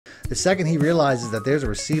The second he realizes that there's a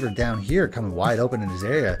receiver down here coming wide open in his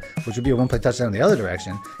area, which would be a one-play touchdown in the other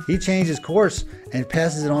direction, he changes course and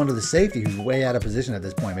passes it on to the safety, who's way out of position at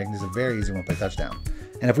this point, making this a very easy one-play touchdown.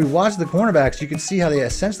 And if we watch the cornerbacks, you can see how they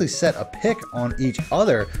essentially set a pick on each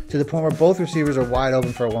other to the point where both receivers are wide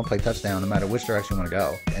open for a one-play touchdown no matter which direction you want to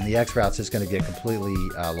go. And the X route's just going to get completely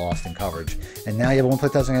lost in coverage. And now you have a one-play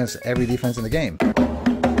touchdown against every defense in the game.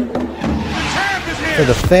 For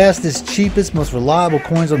the fastest, cheapest, most reliable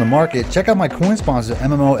coins on the market, check out my coin sponsor,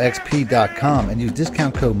 MMOXP.com, and use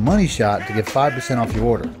discount code MONEYSHOT to get 5% off your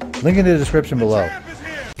order. Link in the description below.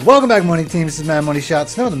 Welcome back, Money Team. This is Madden Money Shot.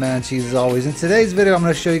 Snow the Madden Cheese as always. In today's video, I'm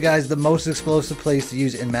going to show you guys the most explosive plays to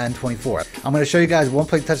use in Madden 24. I'm going to show you guys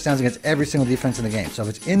one-play touchdowns against every single defense in the game. So if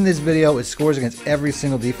it's in this video, it scores against every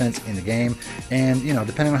single defense in the game. And, you know,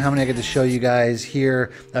 depending on how many I get to show you guys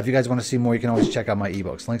here, if you guys want to see more, you can always check out my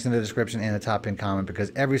ebooks. Links in the description and the top pinned comment,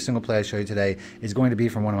 because every single play I show you today is going to be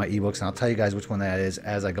from one of my ebooks, and I'll tell you guys which one that is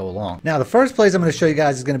as I go along. Now, the first plays I'm going to show you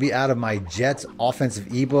guys is going to be out of my Jets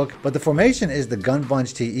offensive ebook, but the formation is the Gun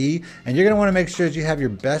Bunch TE, and you're going to want to make sure that you have your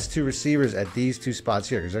best two receivers at these two spots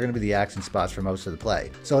here, because they're going to be the action spots for most of the play.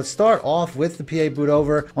 So let's start off with the PA boot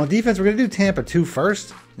over. On defense, we're going to do Tampa 2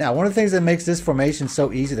 first. Now, one of the things that makes this formation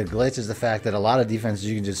so easy to glitch is the fact that a lot of defenses,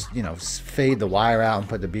 you can just, you know, fade the wire out and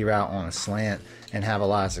put the B route on a slant and have a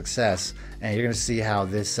lot of success. And you're going to see how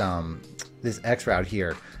this X route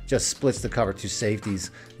here just splits the cover 2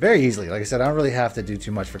 safeties very easily. Like I said, I don't really have to do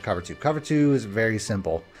too much for cover 2. Cover 2 is very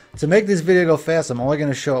simple. To make this video go fast, I'm only going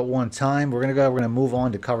to show it one time. We're going to move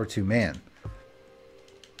on to cover 2 man.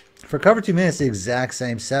 For cover 2 man, it's the exact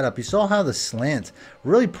same setup. You saw how the slant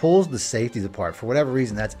really pulls the safeties apart. For whatever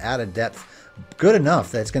reason, that's out of depth good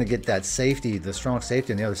enough that it's going to get that safety, the strong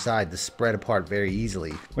safety on the other side, to spread apart very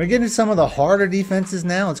easily. We're going to get into some of the harder defenses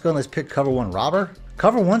now. Let's go and let's pick cover 1 robber.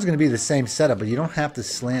 Cover 1's going to be the same setup, but you don't have to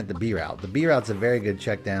slant the B route. The B route's a very good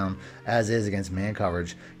check down, as is against man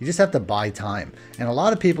coverage. You just have to buy time. And a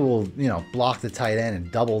lot of people will, you know, block the tight end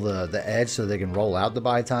and double the edge so they can roll out the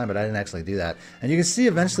buy time, but I didn't actually do that. And you can see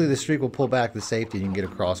eventually the streak will pull back the safety and you can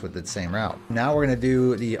get across with the same route. Now we're going to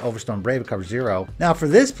do the Overstorm Brave at cover 0. Now for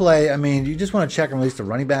this play, I mean, you just want to check and release the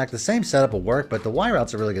running back. The same setup will work, but the Y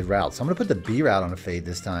route's a really good route. So I'm going to put the B route on a fade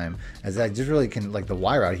this time, as I just really can, like the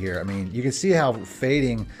Y route here. I mean, you can see how fading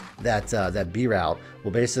that B route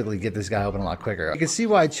will basically get this guy open a lot quicker. You can see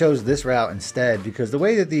why I chose this route instead, because the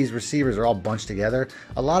way that these receivers are all bunched together,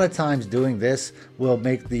 a lot of times doing this will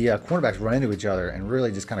make the cornerbacks run into each other and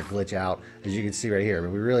really just kind of glitch out, as you can see right here.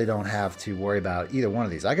 But we really don't have to worry about either one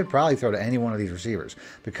of these. I could probably throw to any one of these receivers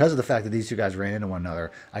because of the fact that these two guys ran into one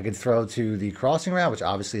another. I could throw to the crossing route, which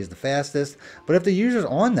obviously is the fastest, but if the user's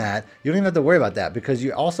on that, you don't even have to worry about that, because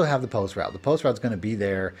you also have the post route. The post route's going to be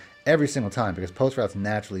there every single time, because post routes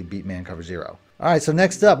naturally beat man cover 0. All right, so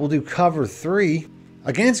next up, we'll do cover 3.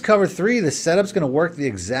 Against cover 3, the setup's going to work the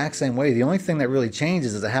exact same way. The only thing that really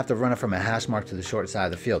changes is I have to run it from a hash mark to the short side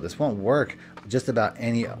of the field. This won't work just about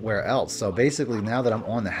anywhere else. So basically, now that I'm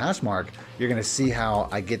on the hash mark, you're going to see how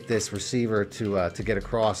I get this receiver to get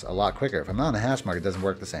across a lot quicker. If I'm not on the hash mark, it doesn't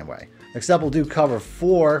work the same way. Next up, we'll do cover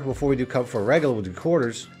 4. Before we do cover 4 regular, we'll do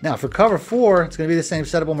quarters. Now for cover 4, it's going to be the same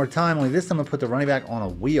setup one more time, only this time I'm going to put the running back on a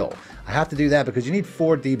wheel. I have to do that because you need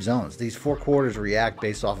 4 deep zones. These 4 quarters react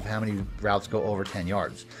based off of how many routes go over 10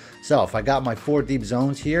 yards. So if I got my 4 deep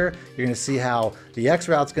zones here, you're going to see how the X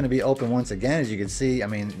route's going to be open once again. As you can see, I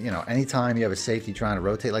mean, you know, anytime you have a safety trying to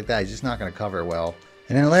rotate like that, he's just not going to cover well.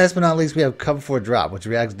 And then last but not least, we have cover 4 drop, which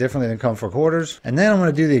reacts differently than cover 4 quarters. And then I'm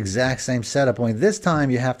going to do the exact same setup, only this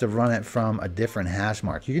time you have to run it from a different hash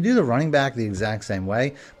mark. You can do the running back the exact same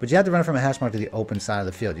way, but you have to run it from a hash mark to the open side of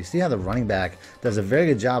the field. You see how the running back does a very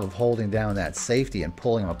good job of holding down that safety and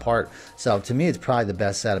pulling him apart. So to me, it's probably the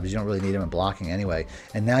best setup, because you don't really need him in blocking anyway.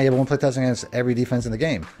 And now you have a one-play touchdown against every defense in the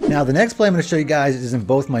game. Now the next play I'm going to show you guys is in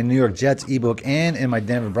both my New York Jets ebook and in my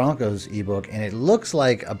Denver Broncos ebook. And it looks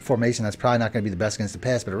like a formation that's probably not going to be the best against the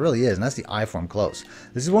pass, but it really is. And that's the I form close.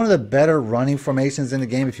 This is one of the better running formations in the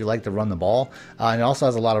game if you like to run the ball. And it also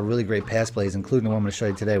has a lot of really great pass plays, including the one I'm going to show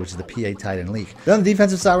you today, which is the PA tight end leak. Then on the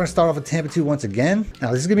defensive side, we're going to start off with Tampa 2 once again. Now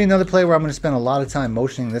this is going to be another play where I'm going to spend a lot of time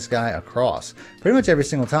motioning this guy across pretty much every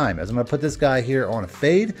single time, as I'm going to put this guy here on a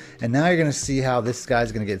fade. And now you're going to see how this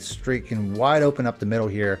guy's going to get streaking wide open up the middle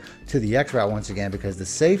here to the X route once again, because the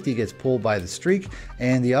safety gets pulled by the streak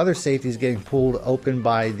and the other safety is getting pulled open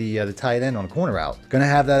by the tight end on a corner route. Going to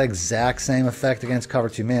have that exact same effect against cover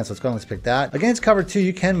 2 man. So let's go and let's pick that. Against cover 2,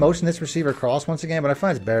 you can motion this receiver across once again, but I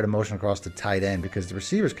find it's better to motion across the tight end because the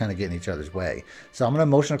receivers kind of get in each other's way. So I'm going to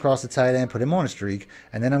motion across the tight end, put him on a streak,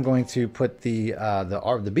 and then I'm going to put the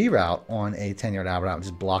B route on a 10-yard out route and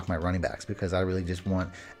just block my running backs because I really just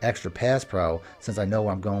want extra pass pro since I know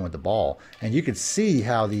where I'm going with the ball. And you can see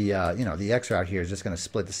how the the X route here is just going to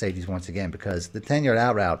split the safeties once again because the 10-yard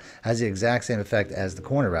out route has the exact same effect as the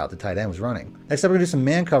corner route the tight end was running. Next up, we're going to do some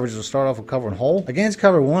man coverages. We'll start off with cover and hole. Against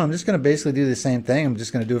cover 1, I'm just going to basically do the same thing. I'm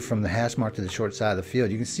just going to do it from the hash mark to the short side of the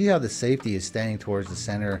field. You can see how the safety is staying towards the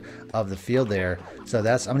center of the field there. So I'm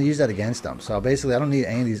going to use that against them. So basically, I don't need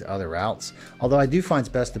any of these other routes. Although I do find it's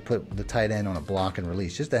best to put the tight end on a block and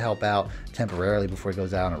release just to help out temporarily before he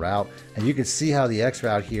goes out on a route. And you can see how the X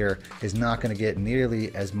route here is not going to get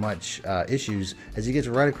nearly as much issues as he gets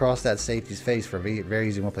right across that safety's face for a very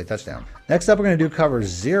easy one-play touchdown. Next up, we're going to do cover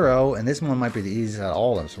 0, and this one might be the easiest out of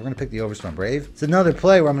all of them. So we're going to pick the Overstorm Brave. It's another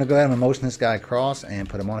play where I'm going to go ahead and motion this guy across and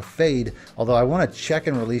put him on a fade, although I want to check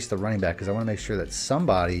and release the running back because I want to make sure that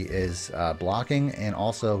somebody is blocking and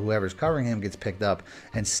also whoever's covering him gets picked up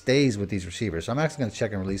and stays with these receivers. So I'm actually going to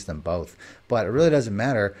check and release them both, but it really doesn't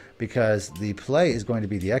matter because the play is going to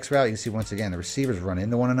be the X route. You can see once again the receivers run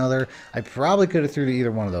into one another. I probably could have threw to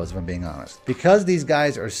either one of those if I'm being honest. Because these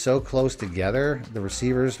guys are so close together, the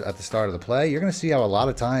receivers at the start of the play, you're going to see how a lot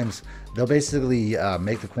of times they'll basically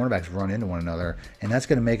make the cornerbacks run into one another, and that's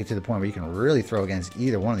going to make it to the point where you can really throw against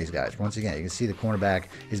either one of these guys. Once again, you can see the cornerback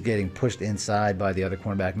is getting pushed inside by the other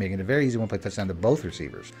cornerback, making it a very easy one-play touchdown to both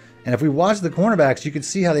receivers. And if we watch the cornerbacks, you can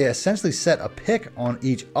see how they essentially set a pick on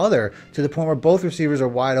each other to the point where both receivers are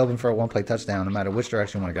wide open for a one-play touchdown, no matter which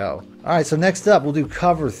direction you want to go. All right, so next up, we'll do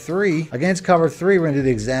cover 3. Against cover 3, we're going to do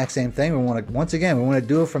the exact same thing. We want to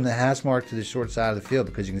do it from the hash mark to the short side of the field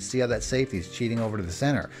because you can see how that safety is cheating over to the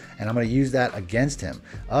center, and I'm going to use that against him.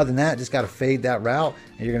 Other than that, just got to fade that route,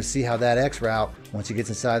 and you're going to see how that X route, once he gets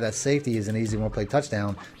inside that safety, is an easy one-play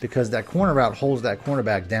touchdown because that corner route holds that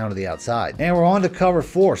cornerback down to the outside. And we're on to cover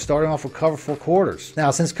 4, starting off with cover 4 quarters. Now,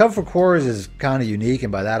 since cover 4 quarters is kind of unique,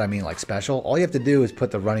 and by that I mean like special, all you have to do is put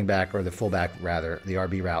the running back, or the fullback rather, the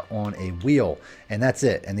RB route, on a wheel, and that's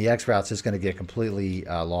it. And the X route's just going to get completely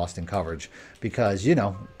lost in coverage because,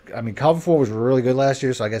 I mean, cover 4 was really good last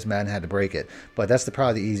year, so I guess Madden had to break it. But that's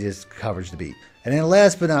probably the easiest coverage to beat. And then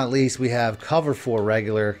last but not least, we have cover 4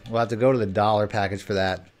 regular. We'll have to go to the dollar package for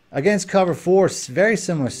that. Against cover 4, very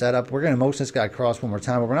similar setup. We're going to motion this guy across one more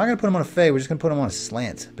time, but we're not going to put him on a fade. We're just going to put him on a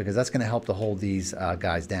slant because that's going to help to hold these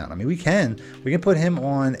guys down. I mean, we can put him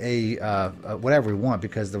on a whatever we want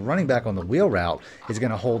because the running back on the wheel route is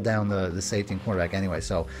going to hold down the safety and cornerback anyway.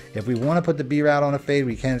 So if we want to put the B route on a fade,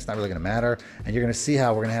 we can. It's not really going to matter. And you're going to see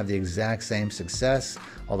how we're going to have the exact same success.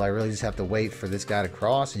 Although I really just have to wait for this guy to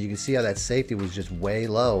cross. And you can see how that safety was just way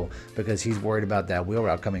low because he's worried about that wheel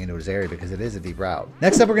route coming into his area because it is a deep route.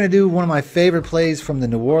 Next up, we're going to do one of my favorite plays from the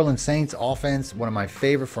New Orleans Saints offense. One of my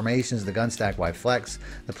favorite formations, the gun stack wide flex.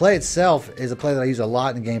 The play itself is a play that I use a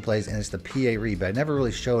lot in gameplays, and it's the PA read. But I never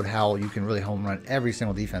really showed how you can really home run every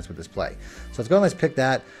single defense with this play. So let's go and let's pick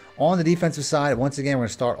that. On the defensive side, once again, we're going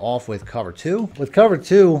to start off with cover 2. With cover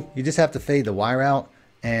 2, you just have to fade the Y route.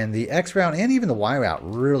 And the X route and even the Y route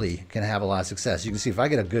really can have a lot of success. You can see if I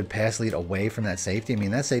get a good pass lead away from that safety, I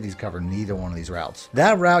mean, that safety's covered neither one of these routes.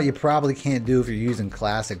 That route you probably can't do if you're using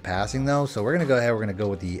classic passing though. So we're going to go ahead, we're going to go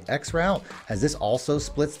with the X route, as this also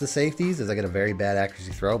splits the safeties, as I get a very bad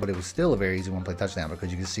accuracy throw, but it was still a very easy one-play touchdown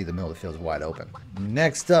because you can see the middle of the field is wide open.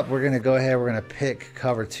 Next up, we're going to go ahead, we're going to pick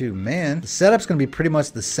cover 2 man. The setup's going to be pretty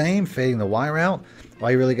much the same, fading the Y route. All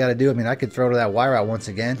you really got to do, I mean, I could throw to that Y route once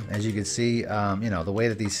again. As you can see, the way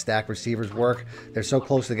that these stack receivers work, they're so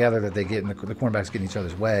close together that they get in the cornerbacks get in each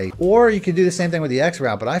other's way. Or you could do the same thing with the X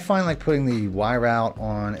route, but I find like putting the Y route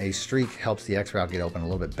on a streak helps the X route get open a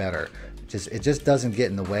little bit better. It just doesn't get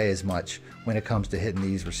in the way as much when it comes to hitting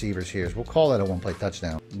these receivers here. So we'll call that a one-play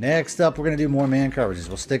touchdown. Next up, we're going to do more man coverages.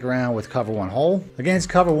 We'll stick around with cover 1 hole. Against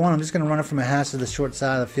cover 1, I'm just going to run it from a hash to the short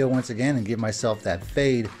side of the field once again and give myself that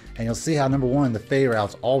fade. And you'll see how, number 1, the fade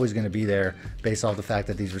route's always going to be there based off the fact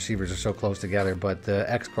that these receivers are so close together, but the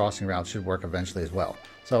X crossing route should work eventually as well.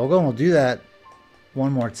 So we'll go and we'll do that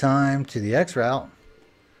one more time to the X route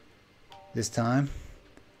this time,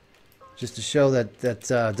 just to show that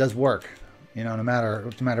does work. No matter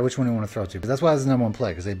which one you want to throw to. But that's why it's the #1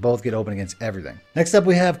 play, because they both get open against everything. Next up,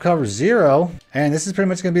 we have cover 0, and this is pretty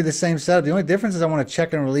much going to be the same setup. The only difference is I want to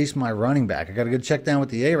check and release my running back. I got a good check down with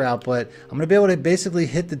the A route, but I'm going to be able to basically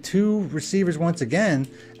hit the 2 receivers once again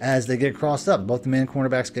as they get crossed up. Both the man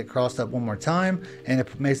cornerbacks get crossed up one more time, and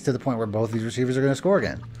it makes it to the point where both these receivers are going to score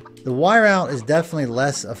again. The wire out is definitely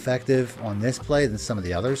less effective on this play than some of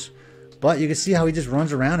the others. But you can see how he just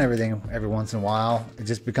runs around everything every once in a while. It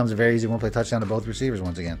just becomes a very easy one-play touchdown to both receivers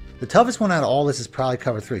once again. The toughest one out of all this is probably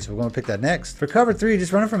cover 3, so we're going to pick that next. For cover 3,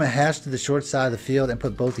 just run it from a hash to the short side of the field and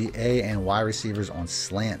put both the A and Y receivers on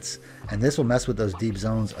slants. And this will mess with those deep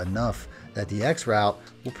zones enough that the X route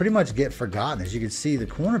will pretty much get forgotten. As you can see, the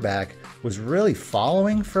cornerback was really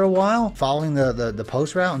following for a while, following the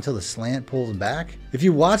post route until the slant pulls him back. If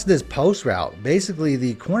you watch this post route, basically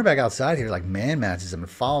the cornerback outside here like man matches him and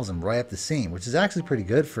follows him right up the seam, which is actually pretty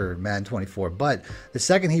good for Madden 24. But the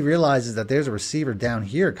second he realizes that there's a receiver down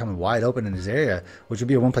here coming wide open in his area, which would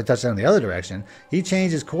be a one-play touchdown in the other direction, he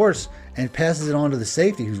changes course and passes it on to the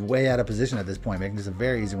safety, who's way out of position at this point, making this a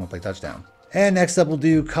very easy one-play touchdown. And next up, we'll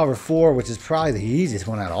do cover 4, which is probably the easiest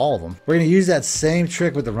one out of all of them. We're going to use that same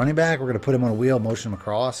trick with the running back. We're going to put him on a wheel, motion him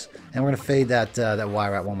across, and we're going to fade that Y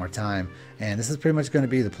route one more time. And this is pretty much going to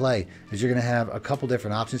be the play, is you're going to have a couple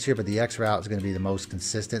different options here, but the X route is going to be the most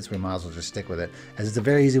consistent, so we might as well just stick with it, as it's a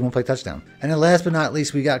very easy one-play touchdown. And then last but not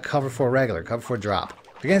least, we got cover 4 regular, cover 4 drop.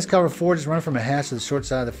 Against cover 4, just run from a hash to the short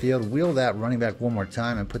side of the field, wheel that running back one more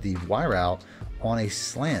time, and put the Y route on a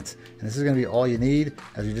slant. And this is going to be all you need,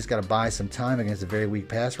 as you just got to buy some time against a very weak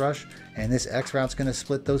pass rush. And this X route's going to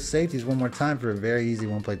split those safeties one more time for a very easy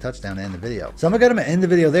one-play touchdown to end the video. So I'm going to end the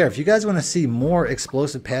video there. If you guys want to see more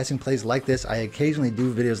explosive passing plays like this, I occasionally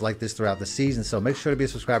do videos like this throughout the season. So make sure to be a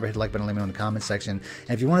subscriber, hit the like button, let me know in the comment section. And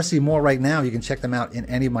if you want to see more right now, you can check them out in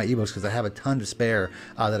any of my ebooks, because I have a ton to spare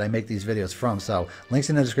that I make these videos from. So links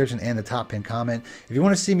in the description and the top pinned comment. If you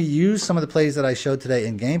want to see me use some of the plays that I showed today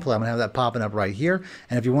in gameplay, I'm going to have that popping up right here.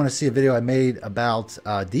 And if you want to see a video I made about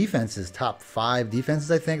defenses, top 5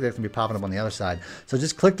 defenses, I think, that's going to be popping up on the other side. So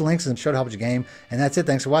just click the links and show to help with your game. And that's it.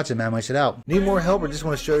 Thanks for watching, man. My shit out. Need more help or just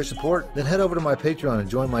want to show your support? Then head over to my Patreon and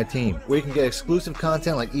join my team, where you can get exclusive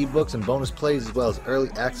content like ebooks and bonus plays, as well as early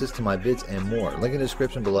access to my vids and more. Link in the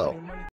description below.